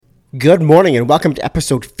Good morning and welcome to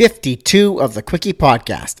episode 52 of the Quickie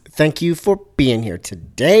Podcast. Thank you for being here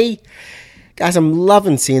today. Guys, I'm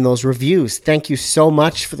loving seeing those reviews. Thank you so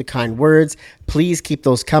much for the kind words. Please keep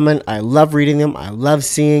those coming. I love reading them. I love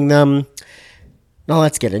seeing them. Now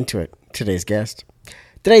let's get into it. Today's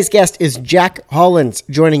guest is Jack Hollands,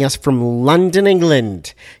 joining us from London,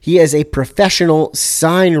 England. He is a professional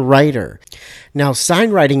sign writer. Now,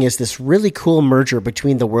 sign writing is this really cool merger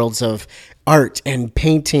between the worlds of art and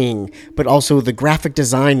painting, but also the graphic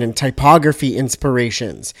design and typography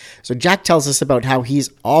inspirations. So Jack tells us about how he's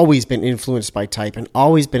always been influenced by type and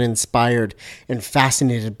always been inspired and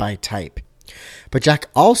fascinated by type. But Jack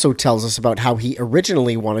also tells us about how he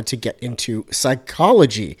originally wanted to get into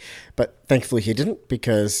psychology, but thankfully he didn't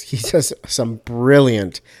because he does some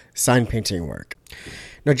brilliant sign painting work.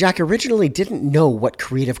 Now, Jack originally didn't know what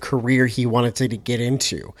creative career he wanted to get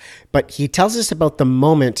into, but he tells us about the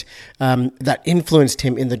moment that influenced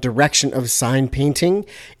him in the direction of sign painting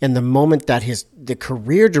and the moment that the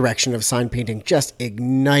career direction of sign painting just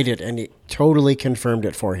ignited and it totally confirmed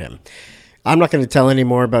it for him. I'm not going to tell any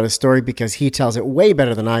more about his story because he tells it way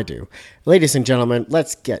better than I do. Ladies and gentlemen,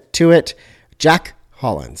 let's get to it. Jack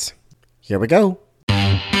Hollands. Here we go.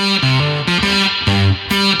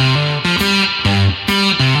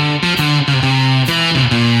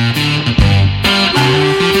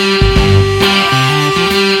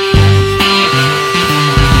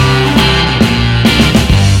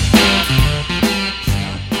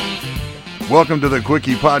 Welcome to the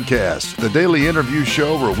Quickie Podcast, the daily interview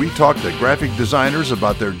show where we talk to graphic designers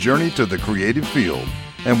about their journey to the creative field.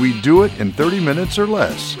 And we do it in 30 minutes or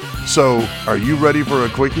less. So, are you ready for a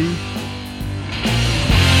Quickie?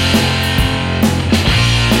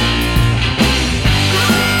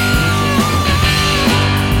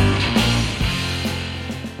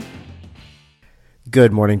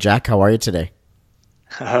 Good morning, Jack. How are you today?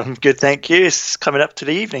 Good, thank you. It's coming up to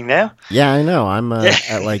the evening now. Yeah, I know. I'm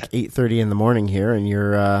at like 8:30 in the morning here, and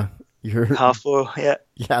you're 4:30. Yeah.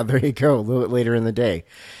 Yeah, there you go. A little bit later in the day.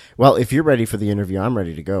 Well, if you're ready for the interview, I'm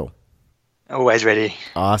ready to go. Always ready.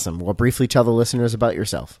 Awesome. Well, briefly tell the listeners about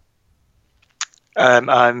yourself.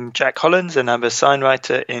 I'm Jack Hollands, and I'm a sign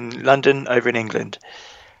writer in London, over in England.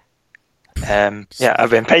 I've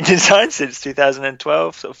been painting signs since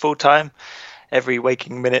 2012, sort of full time, every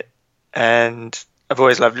waking minute, and I've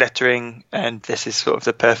always loved lettering, and this is sort of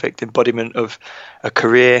the perfect embodiment of a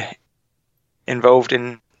career involved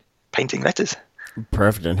in painting letters.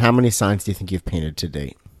 Perfect. And how many signs do you think you've painted to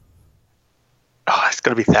date? Oh, it's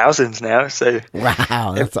got to be thousands now. So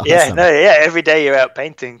wow, that's awesome. Every day you're out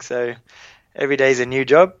painting, so every day is a new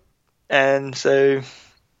job, and so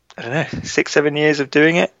I don't know, 6-7 years of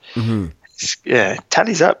doing it. Mm-hmm. Yeah,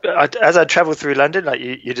 tallies up. As I travel through London, like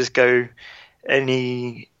you just go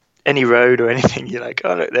any road or anything, you're like,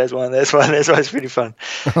 oh look, there's one. It's really fun.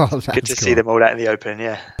 Oh, that's good to cool. see them all out in the open.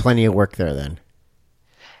 Yeah, plenty of work there then.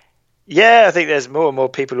 Yeah, I think there's more and more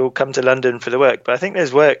people who come to London for the work, but I think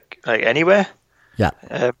there's work like anywhere. Yeah.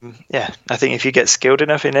 I think if you get skilled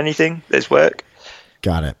enough in anything, there's work.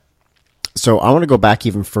 Got it. So I want to go back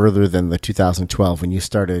even further than the 2012 when you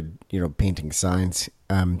started, painting signs,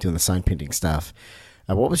 doing the sign painting stuff.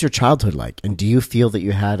 What was your childhood like? And do you feel that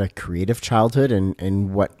you had a creative childhood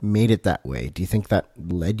and what made it that way? Do you think that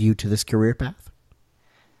led you to this career path?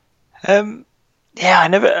 I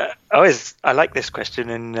like this question,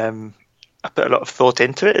 and I put a lot of thought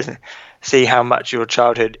into it. See how much your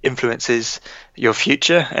childhood influences your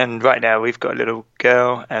future. And right now we've got a little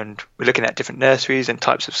girl and we're looking at different nurseries and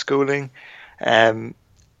types of schooling. And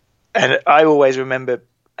I always remember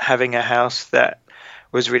having a house that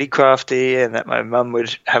was really crafty, and that my mum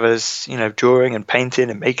would have us, drawing and painting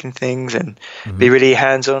and making things and be really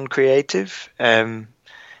hands-on creative. And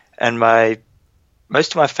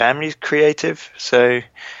most of my family's creative. So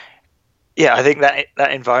yeah, I think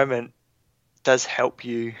that environment does help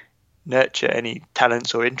you nurture any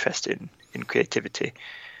talents or interest in creativity.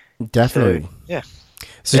 Definitely.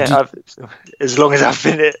 As long as I've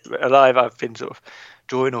been alive, I've been sort of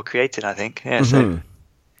drawing or creating, I think. Yeah. Mm-hmm.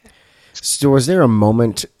 So was there a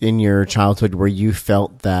moment in your childhood where you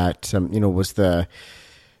felt that, was the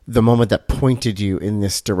moment that pointed you in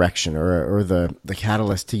this direction or the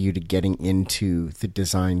catalyst to you to getting into the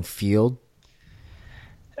design field?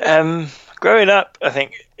 Growing up, I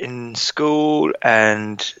think in school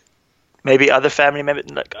and maybe other family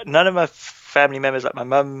members, like none of my family members, like my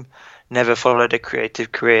mum never followed a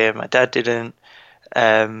creative career. My dad didn't.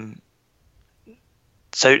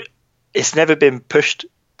 So it's never been pushed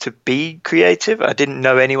to be creative. I didn't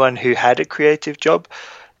know anyone who had a creative job,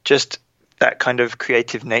 just that kind of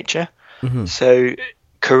creative nature. Mm-hmm. So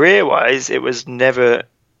career-wise, it was never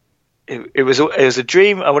it was a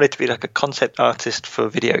dream. I wanted to be like a concept artist for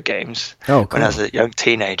video games when I was a young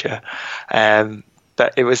teenager,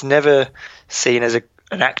 but it was never seen as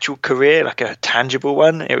an actual career, like a tangible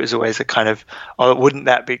one. It was always a kind of, oh, wouldn't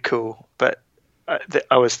that be cool? But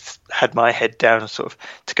I had my head down sort of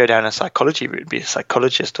to go down a psychology route, be a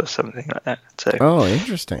psychologist or something like that. So,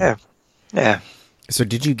 interesting. Yeah. So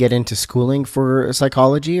did you get into schooling for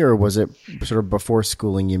psychology, or was it sort of before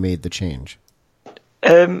schooling you made the change?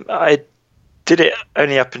 I did it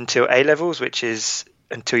only up until A levels, which is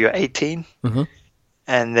until you're 18. Mm-hmm.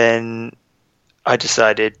 And then I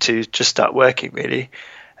decided to just start working, really.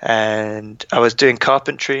 And I was doing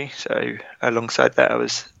carpentry. So alongside that,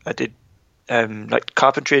 I did like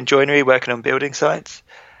carpentry and joinery, working on building sites.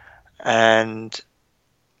 And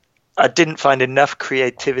I didn't find enough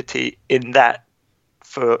creativity in that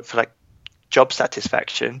for like job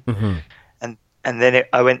satisfaction. Mm-hmm. And then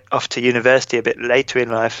I went off to university a bit later in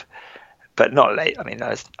life, but not late. I mean,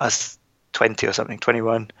 I was 20 or something,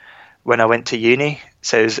 21, when I went to uni.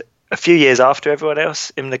 So it was a few years after everyone else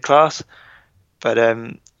in the class. But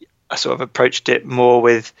I sort of approached it more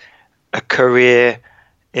with a career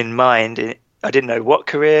in mind. I didn't know what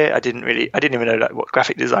career. I didn't even know like what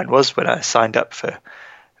graphic design was when I signed up for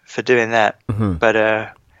doing that. Mm-hmm.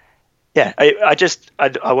 But yeah,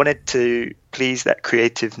 I wanted to please that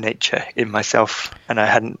creative nature in myself, and I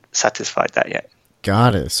hadn't satisfied that yet.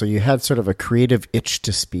 Got it. So you had sort of a creative itch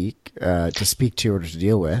to speak to or to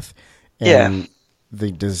deal with. And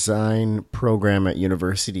the design program at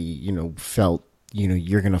university, felt,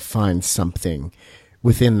 you're going to find something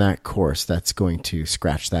within that course that's going to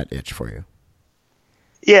scratch that itch for you.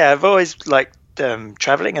 Yeah, I've always liked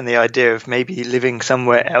traveling and the idea of maybe living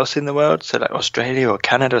somewhere else in the world, so like Australia or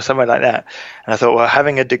Canada or somewhere like that. And I thought, well,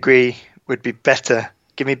 having a degree would be better,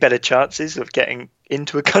 give me better chances of getting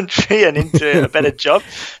into a country and into a better job.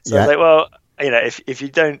 So I was like, well, if you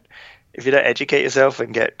don't educate yourself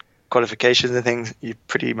and get qualifications and things, you're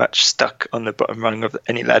pretty much stuck on the bottom rung of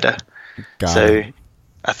any ladder. So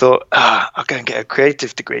I thought, I'll go and get a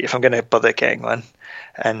creative degree if I'm going to bother getting one.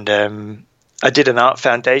 And I did an art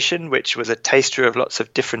foundation, which was a taster of lots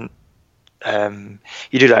of different. You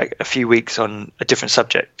do like a few weeks on a different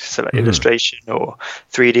subject, so like illustration or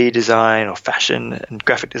 3D design or fashion and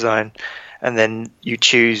graphic design, and then you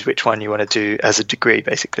choose which one you want to do as a degree,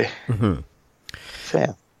 basically. Mm-hmm.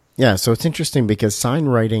 So yeah. So it's interesting because sign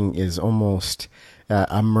writing is almost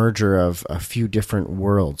a merger of a few different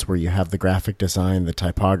worlds, where you have the graphic design, the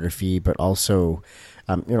typography, but also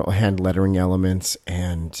hand lettering elements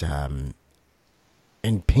and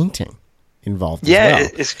painting involved as well.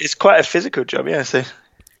 It's quite a physical job, so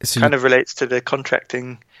kind of relates to the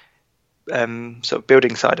contracting sort of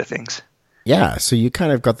building side of things. Yeah, so you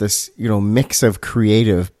kind of got this, mix of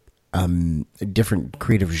creative, different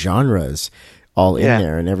creative genres all in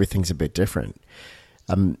there, and everything's a bit different.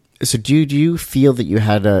 So do you feel that you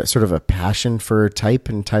had a sort of a passion for type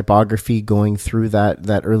and typography going through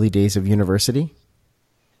that early days of university?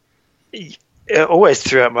 Always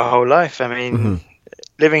throughout my whole life. I mean,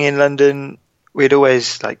 living in London, we'd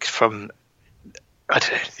always, like, from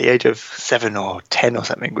the age of 7 or 10 or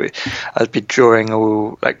something, I'd be drawing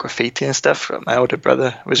all like graffiti and stuff. My older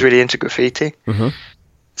brother was really into graffiti. Mm-hmm.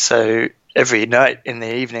 So every night in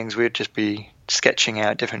the evenings, we'd just be sketching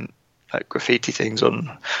out different like graffiti things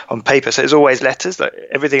on paper. So it's always letters. Like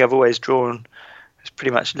everything I've always drawn is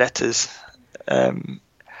pretty much letters.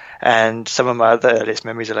 And some of my other earliest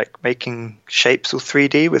memories are like making shapes all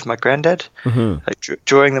 3D with my granddad, like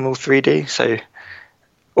drawing them all 3D. So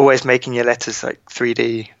always making your letters like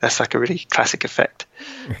 3D. That's like a really classic effect.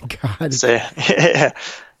 God. So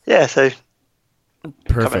yeah. So perfect.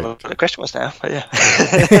 I can't remember what the question was now, but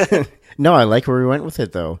yeah. No, I like where we went with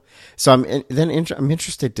it though. So I'm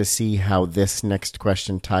interested to see how this next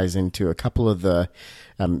question ties into a couple of the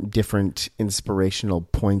different inspirational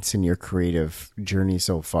points in your creative journey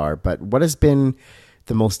so far. But what has been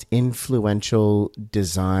the most influential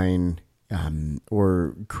design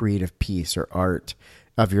or creative piece or art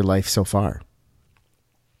of your life so far?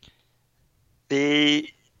 The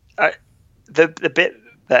bit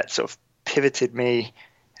that sort of pivoted me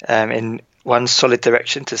in one solid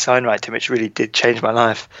direction to sign writing, which really did change my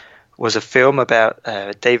life, was a film about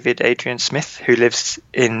David Adrian Smith, who lives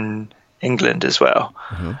in England as well.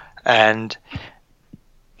 Mm-hmm. And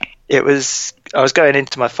I was going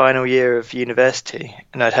into my final year of university,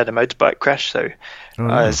 and I'd had a motorbike crash, so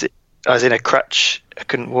I was in a crutch. I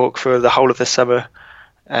couldn't walk for the whole of the summer,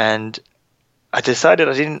 and I decided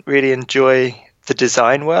I didn't really enjoy the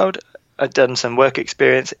design world. I'd done some work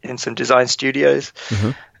experience in some design studios,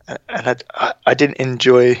 and I didn't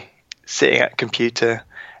enjoy sitting at a computer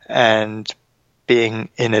and being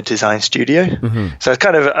in a design studio. So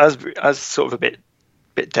I was sort of a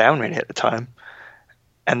bit down really at the time.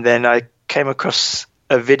 And then I came across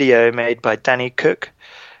a video made by Danny Cook.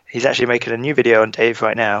 He's actually making a new video on Dave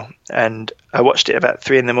right now. And I watched it about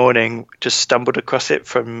 3 a.m, just stumbled across it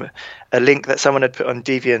from a link that someone had put on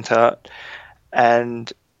DeviantArt.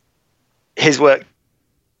 And his work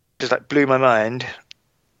just like blew my mind.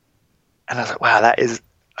 And I was like, wow,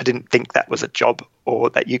 I didn't think that was a job, or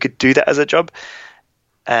that you could do that as a job.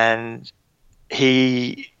 And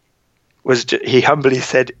he humbly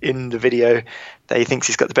said in the video that he thinks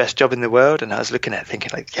he's got the best job in the world. And I was looking at it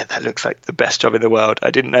thinking like, yeah, that looks like the best job in the world.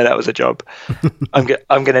 I didn't know that was a job. I'm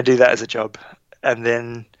going to do that as a job. And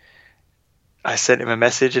then I sent him a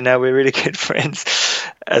message, and now we're really good friends.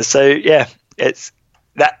 So yeah, it's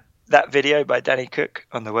that video by Danny Cook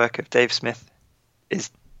on the work of Dave Smith is,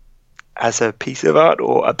 as a piece of art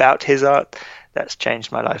or about his art, that's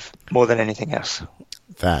changed my life more than anything else.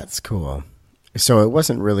 That's cool. So it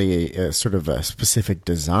wasn't really a sort of a specific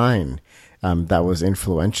design that was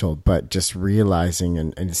influential, but just realizing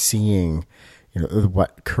and seeing,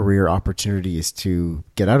 what career opportunities to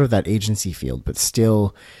get out of that agency field, but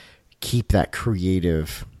still keep that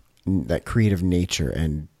creative nature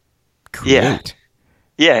and create.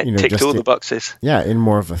 Yeah, it ticked all the boxes. Yeah, in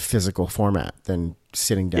more of a physical format than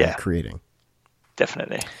sitting down creating.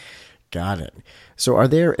 Definitely. Got it. So are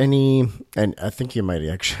there any, and I think you might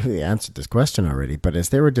actually answered this question already, but is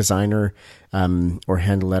there a designer or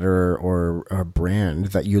hand letterer or a brand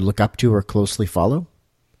that you look up to or closely follow?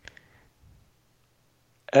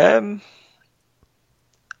 I'm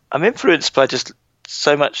influenced by just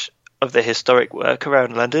so much of the historic work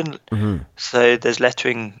around London. So there's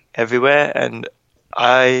lettering everywhere, and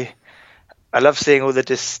I love seeing all the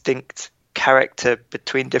distinct character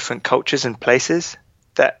between different cultures and places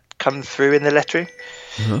that come through in the lettering.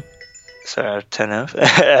 So I'll turn off.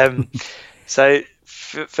 So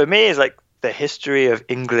for me, it's like the history of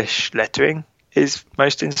English lettering is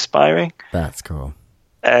most inspiring. That's cool.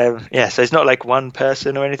 So it's not like one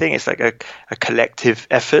person or anything. It's like a collective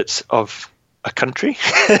effort of a country.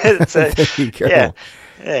 So, there you go. Yeah,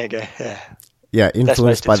 there you go. Yeah,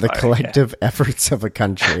 influenced by the collective efforts of a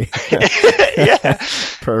country. Yeah.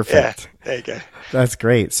 Perfect. Yeah, there you go. That's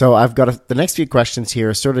great. So I've got the next few questions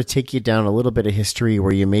here sort of take you down a little bit of history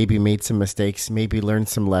where you maybe made some mistakes, maybe learned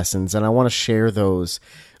some lessons, and I want to share those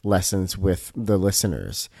lessons with the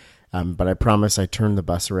listeners. But I promise I turn the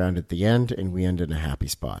bus around at the end and we end in a happy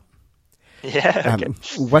spot. Yeah. Okay.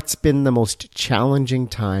 What's been the most challenging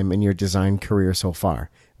time in your design career so far?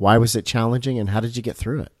 Why was it challenging, and how did you get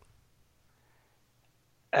through it?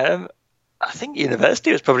 I think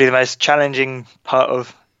university was probably the most challenging part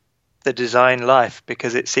of the design life,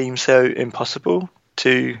 because it seems so impossible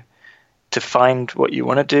to find what you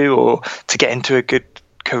want to do or to get into a good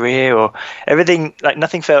career, or everything, like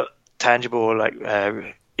nothing felt tangible or like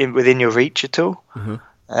within your reach at all.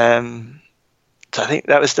 So I think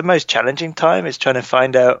that was the most challenging time, is trying to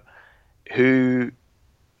find out who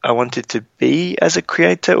I wanted to be as a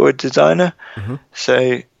creator or a designer.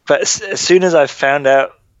 So, but as soon as I found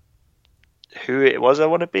out who it was I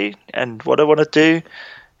want to be and what I want to do,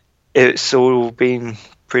 it's all been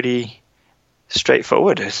pretty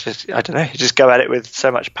straightforward. It's just, I don't know, you just go at it with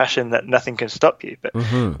so much passion that nothing can stop you. But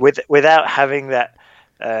without having that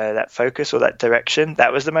focus or that direction,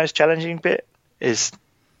 that was the most challenging bit. Is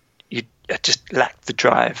I just lacked the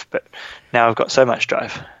drive, but now I've got so much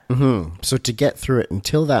drive. So to get through it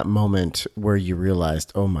until that moment where you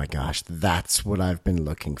realized, oh my gosh, that's what I've been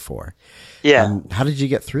looking for. Yeah. How did you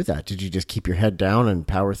get through that? Did you just keep your head down and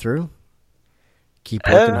power through? Keep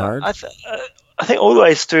working hard? I think all the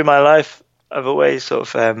ways through my life, I've always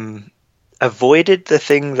sort of avoided the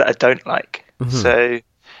things that I don't like. So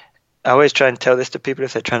I always try and tell this to people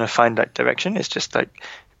if they're trying to find like direction. It's just like,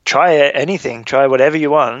 try anything, try whatever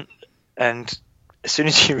you want. And as soon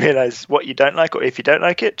as you realize what you don't like, or if you don't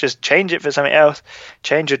like it, just change it for something else.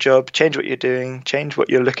 Change your job, change what you're doing, change what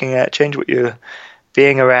you're looking at, change what you're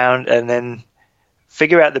being around, and then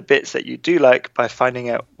figure out the bits that you do like by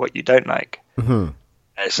finding out what you don't like.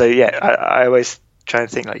 So yeah, I always try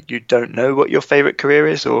and think like, you don't know what your favorite career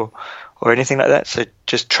is or anything like that. So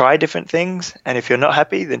just try different things, and if you're not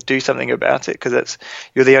happy, then do something about it, because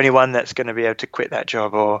you're the only one that's going to be able to quit that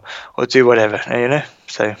job or do whatever, you know.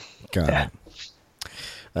 So got it.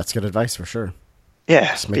 That's good advice for sure.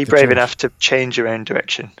 Yeah, be brave enough to change your own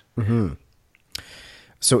direction.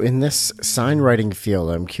 So in this sign writing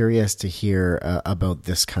field, I'm curious to hear about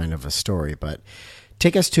this kind of a story, but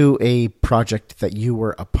take us to a project that you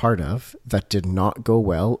were a part of that did not go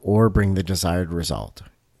well or bring the desired result.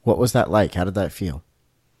 What was that like? How did that feel?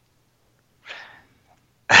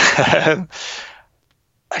 Um,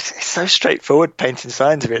 it's so straightforward painting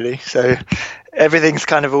signs, really. So everything's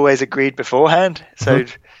kind of always agreed beforehand. So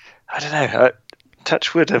I don't know.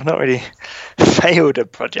 Touch wood, I've not really failed a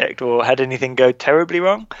project or had anything go terribly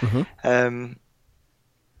wrong.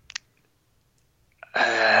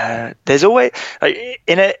 There's always, like,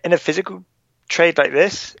 in a physical trade like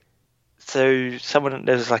this. So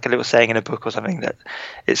there's like a little saying in a book or something that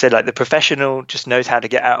it said, like, the professional just knows how to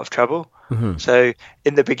get out of trouble. So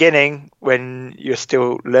in the beginning, when you're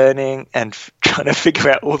still learning and trying to figure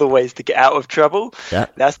out all the ways to get out of trouble,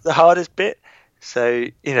 that's the hardest bit. So,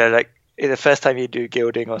 like the first time you do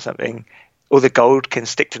gilding or something, all the gold can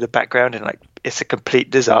stick to the background and, like, it's a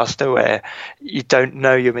complete disaster where you don't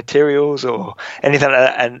know your materials or anything like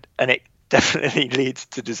that, and it definitely leads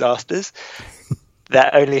to disasters.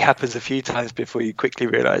 That only happens a few times before you quickly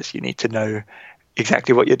realize you need to know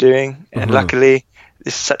exactly what you're doing. And luckily,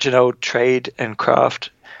 it's such an old trade and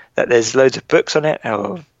craft that there's loads of books on it,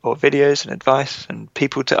 or videos and advice and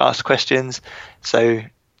people to ask questions. So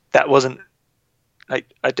that wasn't like,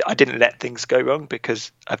 I didn't let things go wrong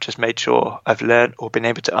because I've just made sure I've learned or been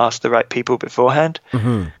able to ask the right people beforehand.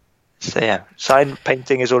 So yeah, sign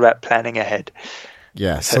painting is all about planning ahead.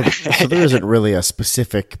 Yeah, so there isn't really a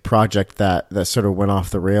specific project that sort of went off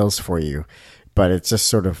the rails for you, but it's just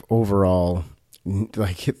sort of overall,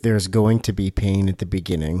 like, there's going to be pain at the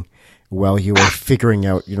beginning while you are figuring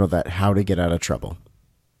out, that how to get out of trouble.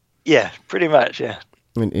 Yeah, pretty much, yeah.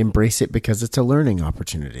 And embrace it because it's a learning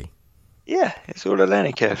opportunity. Yeah, it's all a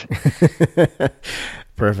learning curve.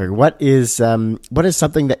 Perfect. What is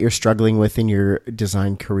something that you're struggling with in your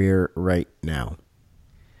design career right now?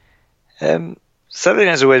 Something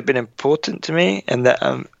that's always been important to me, and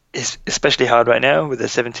that is especially hard right now with a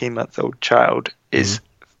 17-month-old child, is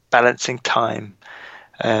balancing time.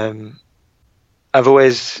 I've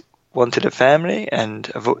always wanted a family, and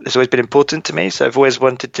it's always been important to me. So I've always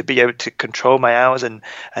wanted to be able to control my hours and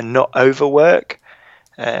not overwork.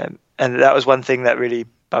 And that was one thing that really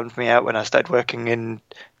bummed me out when I started working in,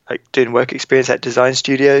 like, doing work experience at design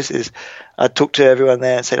studios. Is I'd talk to everyone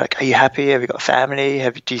there and say, like, "Are you happy? Have you got a family?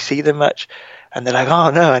 Do you see them much?" And they're like, "Oh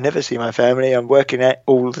no, I never see my family. I'm working at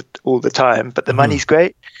all the time, but the money's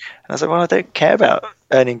great." And I was like, "Well, I don't care about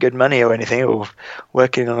earning good money or anything, or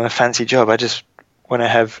working on a fancy job. I just want to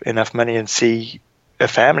have enough money and see a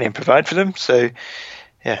family and provide for them." So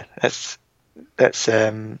yeah, that's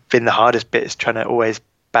been the hardest bit, is trying to always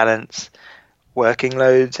balance working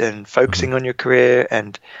loads and focusing on your career,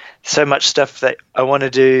 and so much stuff that I want to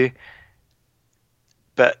do,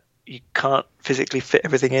 but you can't physically fit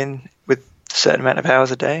everything in with a certain amount of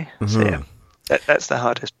hours a day. So yeah, that's the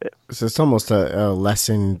hardest bit. So it's almost a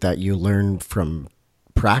lesson that you learn from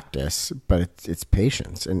practice, but it's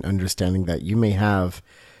patience and understanding that you may have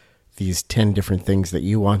these 10 different things that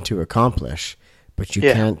you want to accomplish, but you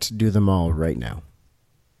can't do them all right now.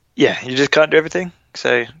 Yeah, you just can't do everything.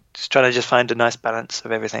 So just trying to find a nice balance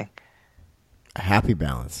of everything. A happy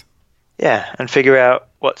balance. Yeah, and figure out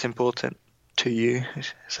what's important to you.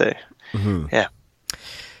 So, yeah.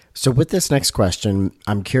 So with this next question,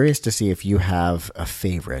 I'm curious to see if you have a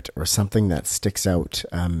favorite or something that sticks out,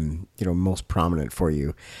 most prominent for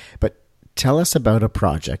you. But tell us about a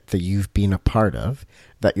project that you've been a part of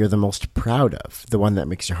that you're the most proud of, the one that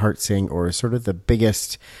makes your heart sing, or sort of the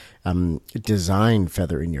biggest design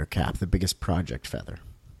feather in your cap, the biggest project feather.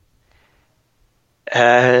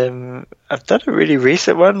 I've done a really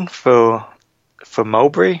recent one for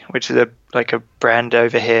Mulberry, which is a brand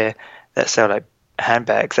over here that sell, like,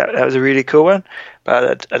 handbags. That was a really cool one,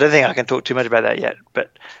 but I don't think I can talk too much about that yet.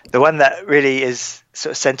 But the one that really is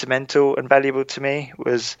sort of sentimental and valuable to me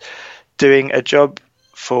was doing a job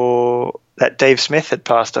for that Dave Smith had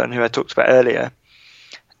passed on, who I talked about earlier.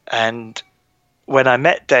 And when I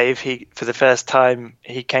met Dave, for the first time,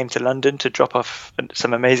 he came to London to drop off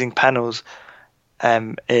some amazing panels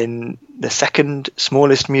in the second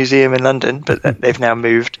smallest museum in London, but they've now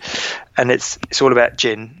moved, and it's all about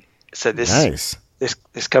gin. So this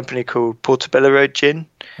company called Portobello Road Gin.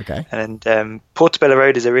 Okay. And Portobello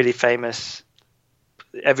Road is a really famous,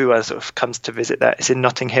 everyone sort of comes to visit that. It's in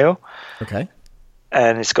Notting Hill. Okay.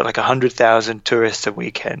 And it's got like 100,000 tourists a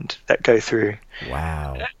weekend that go through.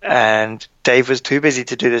 Wow. And Dave was too busy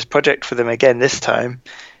to do this project for them again this time.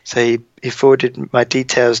 So he forwarded my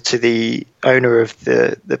details to the owner of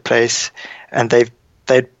the place, and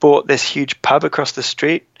they'd bought this huge pub across the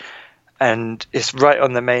street, and it's right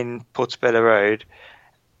on the main Portobello Road,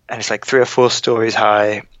 and it's like 3 or 4 stories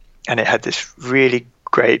high, and it had this really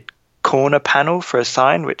great corner panel for a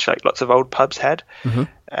sign, which like lots of old pubs had.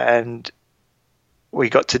 And we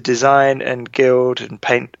got to design and gild and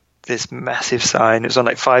paint this massive sign. It was on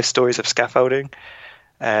like 5 stories of scaffolding,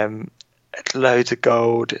 loads of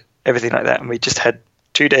gold, everything like that. And we just had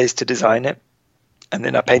 2 days to design it. And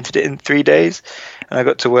then I painted it in 3 days. And I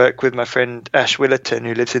got to work with my friend Ash Willerton,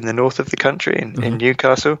 who lives in the north of the country in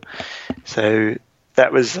Newcastle. So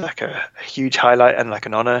that was like a huge highlight and like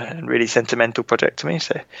an honor and really sentimental project to me.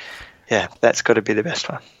 So yeah, that's got to be the best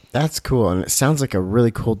one. That's cool. And it sounds like a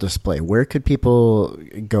really cool display. Where could people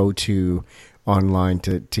go to online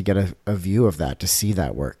to get a view of that, to see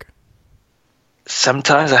that work?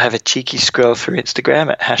 Sometimes I have a cheeky scroll through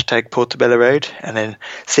Instagram at #Portobello Road and then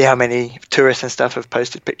see how many tourists and stuff have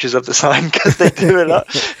posted pictures of the sign, because they do a lot.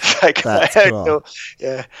 Like, that's cool.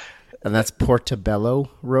 Yeah. And that's Portobello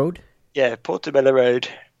Road? Yeah, Portobello Road.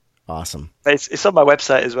 Awesome. It's on my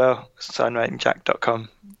website as well, signwritingjack.com.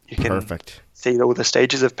 You can Perfect. See all the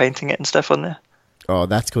stages of painting it and stuff on there. Oh,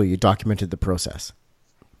 that's cool. You documented the process.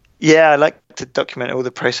 Yeah, I like to document all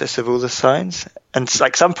the process of all the signs. And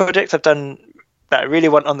like some projects I've done that I really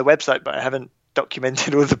want on the website, but I haven't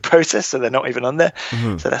documented all the process, so they're not even on there.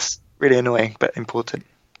 So that's really annoying, but important.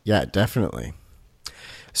 Yeah, definitely.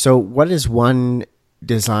 So what is one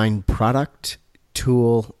design product,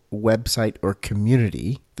 tool, website, or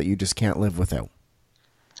community that you just can't live without?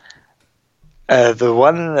 The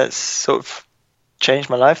one that's sort of changed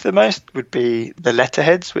my life the most would be the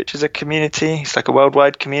Letterheads, which is a community. It's like a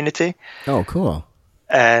worldwide community. Oh, cool.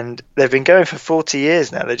 And they've been going for 40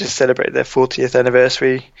 years now. They just celebrated their 40th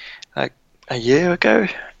anniversary like a year ago.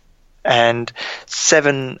 And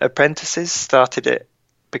 7 apprentices started it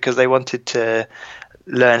because they wanted to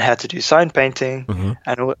learn how to do sign painting.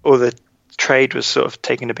 And all the trade was sort of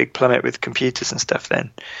taking a big plummet with computers and stuff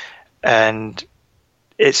then. And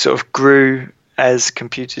it sort of grew as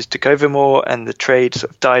computers took over more and the trade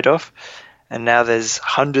sort of died off. And now there's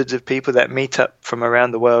hundreds of people that meet up from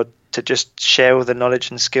around the world to just share all the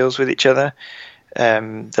knowledge and skills with each other.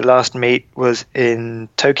 The last meet was in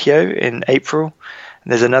Tokyo in April.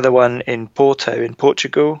 And there's another one in Porto in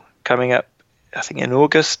Portugal coming up, I think, in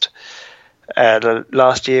August. The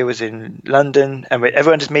last year was in London. And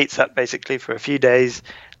everyone just meets up basically for a few days.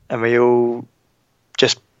 And we all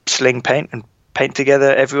just sling paint and paint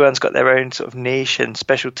together. Everyone's got their own sort of niche and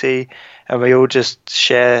specialty. And we all just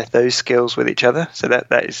share those skills with each other. So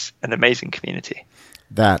that is an amazing community.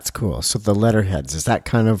 That's cool. So the Letterheads, is that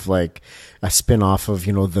kind of like a spin-off of,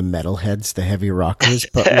 the Metalheads, the heavy rockers,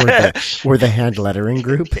 but we're the hand lettering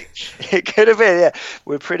group? It could have been, yeah.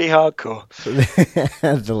 We're pretty hardcore.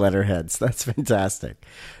 The Letterheads. That's fantastic.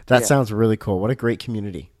 That sounds really cool. What a great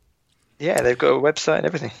community. Yeah, they've got a website and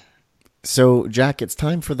everything. So, Jack, it's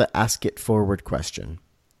time for the Ask It Forward question.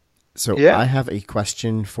 So I have a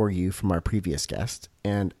question for you from our previous guest,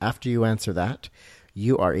 and after you answer that,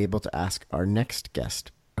 you are able to ask our next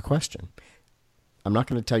guest a question. I'm not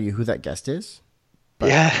going to tell you who that guest is,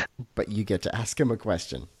 but you get to ask him a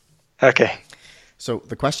question. Okay. So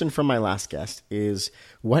the question from my last guest is,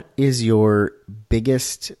 what is your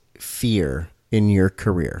biggest fear in your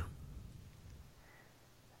career?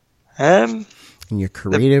 In your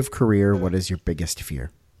creative career, what is your biggest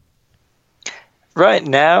fear? Right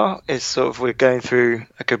now, it's sort of, we're going through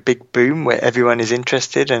like a big boom where everyone is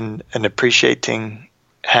interested and appreciating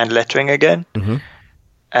hand lettering again.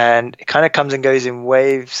 And it kind of comes and goes in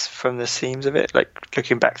waves from the seams of it, like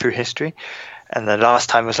looking back through history. And the last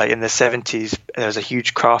time was like in the 70s, there was a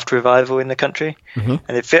huge craft revival in the country. And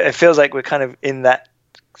it feels like we're kind of in that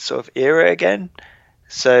sort of era again.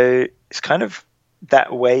 So it's kind of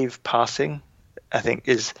that wave passing, I think,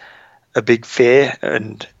 is a big fear,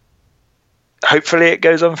 and hopefully it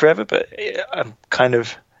goes on forever, but I'm kind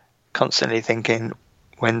of constantly thinking,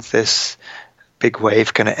 when's this big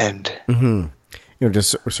wave going to end?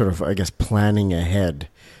 Just sort of, I guess, planning ahead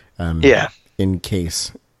in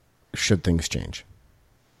case, should things change.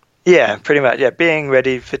 Yeah, pretty much. Yeah, being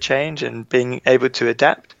ready for change and being able to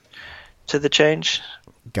adapt to the change.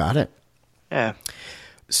 Got it. Yeah.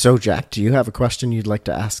 So, Jack, do you have a question you'd like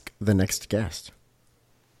to ask the next guest?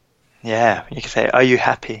 Yeah, you can say, are you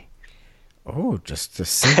happy? Oh, just a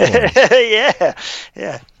simple one.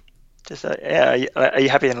 Yeah. Just are you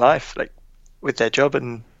happy in life, like with their job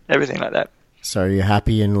and everything like that? So, are you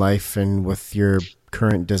happy in life and with your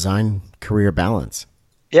current design career balance?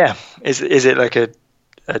 Yeah. Is it like a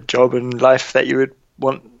job and life that you would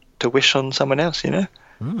want to wish on someone else?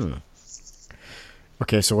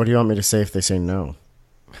 Okay, so what do you want me to say if they say no?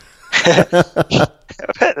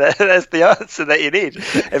 That's the answer that you need.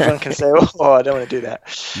 Everyone can say, "Oh, I don't want to do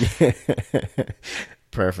that."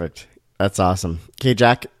 Perfect. That's awesome. Okay,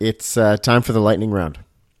 Jack, it's time for the lightning round.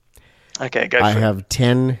 Okay, go for it. I have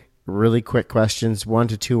 10 really quick questions, 1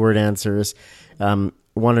 to 2 word answers.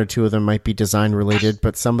 one or two of them might be design related,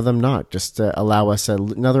 but some of them not. Just to allow us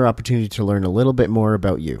another opportunity to learn a little bit more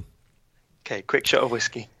about you. Okay, quick shot of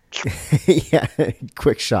whiskey. Yeah,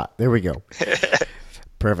 quick shot. There we go.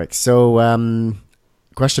 Perfect. So,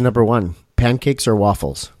 question number 1, pancakes or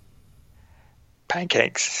waffles?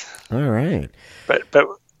 Pancakes. All right. But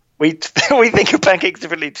we think of pancakes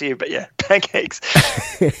differently to you, but yeah, pancakes.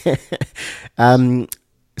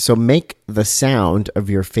 So make the sound of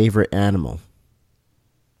your favorite animal.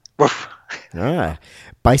 Woof.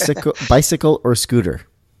 Bicycle or scooter?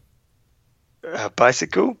 A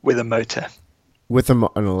bicycle with a motor. With an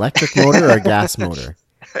electric motor or a gas motor?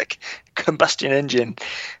 Combustion engine.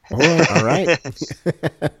 Oh, all right.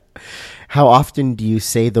 How often do you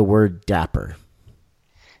say the word dapper?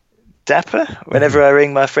 Dapper? Whenever I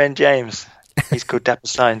ring my friend James. He's called Dapper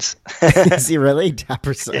Signs. Is he really?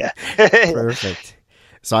 Dapper Signs? Yeah. Perfect.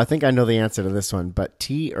 So I think I know the answer to this one, but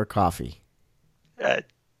tea or coffee?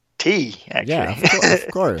 Tea, actually. Yeah,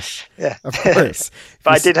 of course. Yeah. Of course.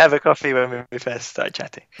 But I did have a coffee when we first started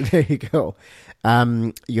chatting. There you go.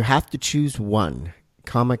 You have to choose one,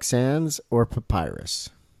 Comic Sans or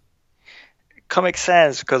Papyrus? Comic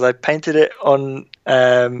Sans, because I painted it on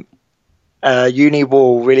a uni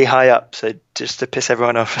wall really high up, so just to piss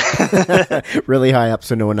everyone off. Really high up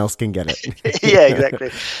so no one else can get it. Yeah,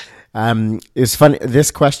 exactly. It's funny.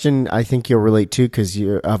 This question I think you'll relate to because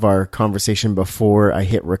of our conversation before I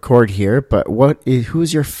hit record here. But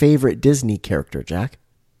who's your favorite Disney character, Jack?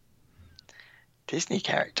 Disney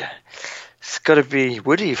character? It's got to be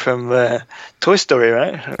Woody from Toy Story,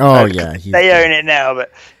 right? Oh, yeah. They own it now,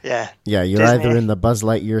 but yeah. Yeah, you're Disney. either in the Buzz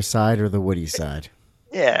Lightyear side or the Woody side.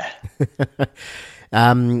 Yeah.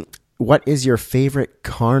 What is your favorite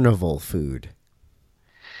carnival food?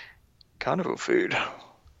 Carnival food?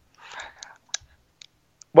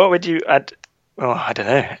 What would you add? Oh, I don't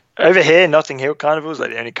know. Over here, Notting Hill Carnival is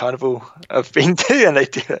like the only carnival I've been to, and they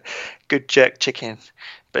do a good jerk chicken.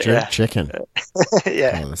 But Jerk chicken.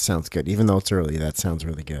 Yeah. Oh, that sounds good. Even though it's early, that sounds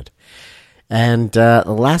really good. And the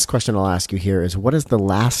last question I'll ask you here is, what is the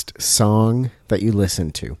last song that you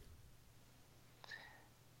listened to?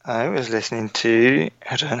 I was listening to,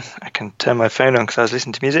 hold on, I can turn my phone on because I was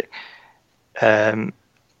listening to music.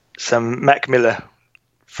 Some Mac Miller,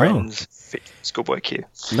 Friends, Schoolboy Q.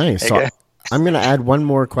 Nice. So I'm going to add one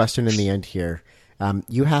more question in the end here.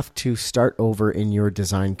 You have to start over in your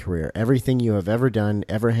design career. Everything you have ever done,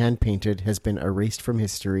 ever hand-painted, has been erased from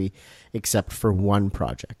history except for one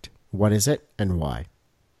project. What is it and why?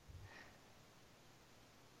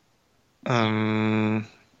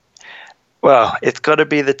 Well, it's got to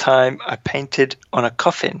be the time I painted on a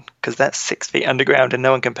coffin, because that's 6 feet underground and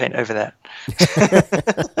no one can paint over that.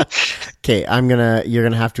 Okay, you're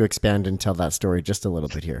gonna have to expand and tell that story just a little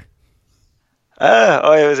bit here.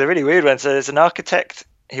 Oh, it was a really weird one. So there's an architect.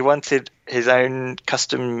 He wanted his own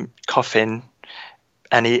custom coffin,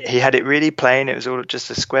 and he had it really plain. It was all just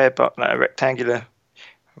a square box, like a rectangular,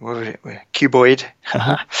 what was it, cuboid,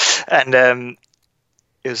 and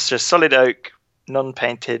it was just solid oak,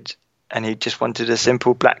 non-painted, and he just wanted a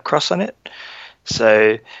simple black cross on it.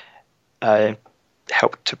 So I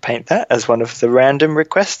helped to paint that as one of the random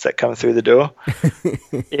requests that come through the door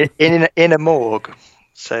in a morgue.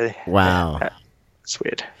 So wow, it's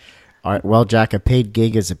weird. All right, well, Jack, a paid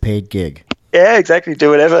gig is a paid gig. Yeah, exactly. Do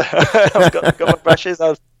whatever. I've got my brushes.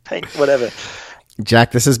 I'll paint whatever.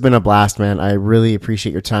 Jack, this has been a blast, man. I really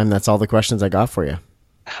appreciate your time. That's all the questions I got for you.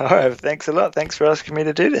 All right, thanks a lot. Thanks for asking me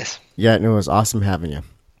to do this. Yeah, no, it was awesome having you.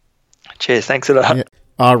 Cheers. Thanks a lot. Yeah.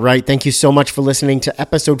 All right. Thank you so much for listening to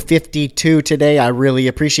episode 52 today. I really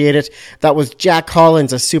appreciate it. That was Jack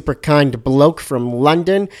Hollands, a super kind bloke from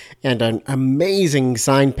London and an amazing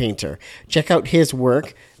sign painter. Check out his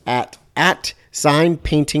work at Sign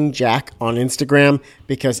Painting Jack on Instagram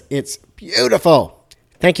because it's beautiful.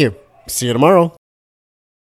 Thank you. See you tomorrow.